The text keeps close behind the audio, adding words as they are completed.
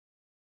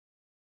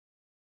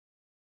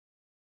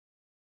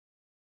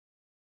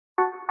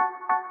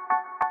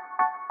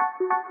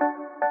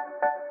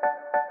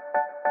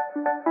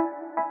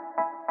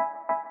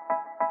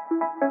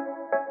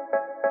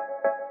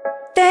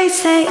They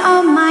say,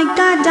 oh my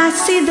God, I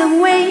see the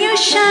way you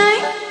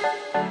shine.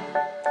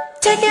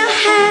 Take your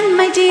hand,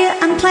 my dear,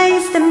 and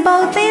place them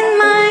both in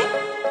mine.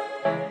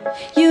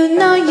 You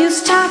know you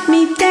struck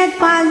me dead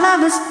while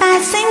love was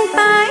passing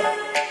by.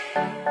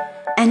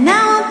 And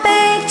now I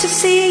beg to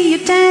see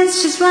you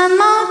dance just one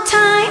more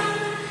time.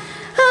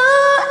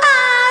 Oh,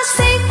 I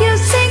seek you,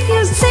 seek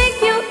you,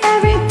 seek you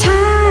every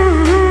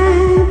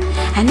time.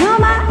 And oh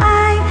my,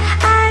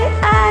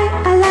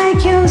 I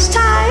like your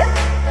style.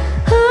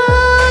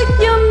 Oh,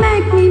 you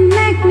make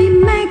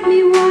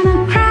me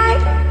wanna cry.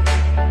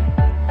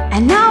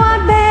 And now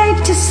I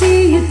beg to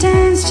see you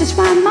dance just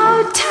one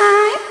more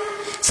time.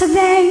 So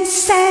they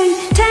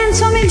say, dance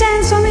for me,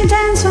 dance for me,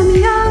 dance for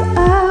me, oh,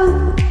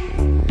 oh.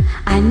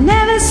 I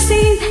never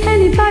seen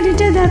anybody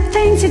do the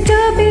things you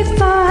do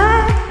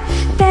before.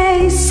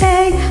 They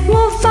say,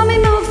 move for me,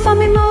 move for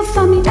me, move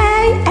for me,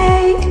 ay,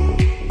 ay.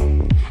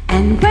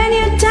 And when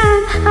you're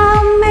done,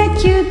 I'll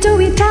make you do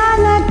it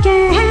all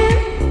again.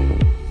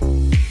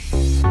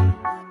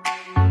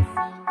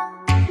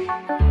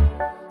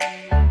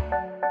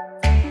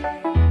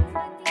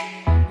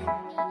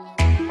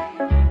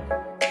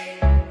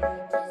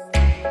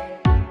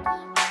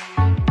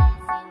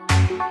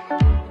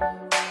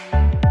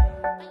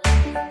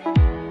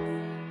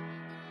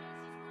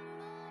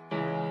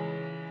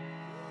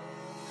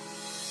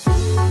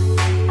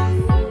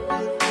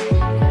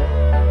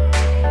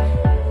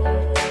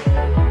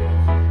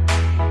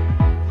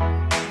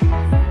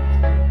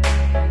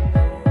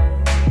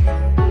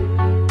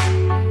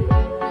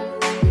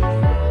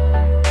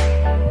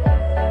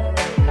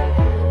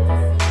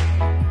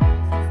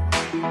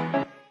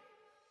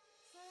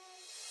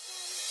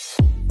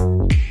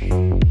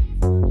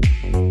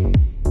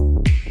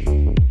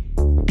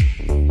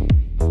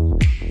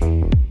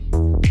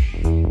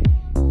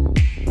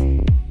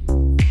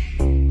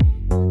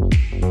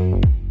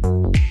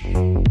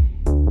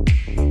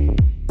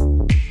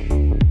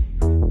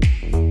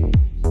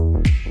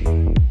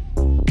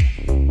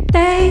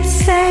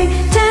 Say,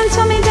 dance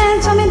for me,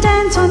 dance for me,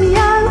 dance for me,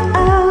 oh,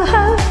 oh,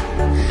 oh.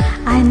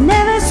 I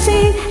never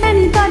seen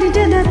anybody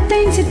do the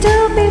things you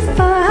do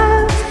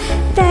before.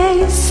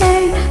 They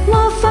say,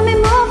 move for me,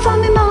 move for me.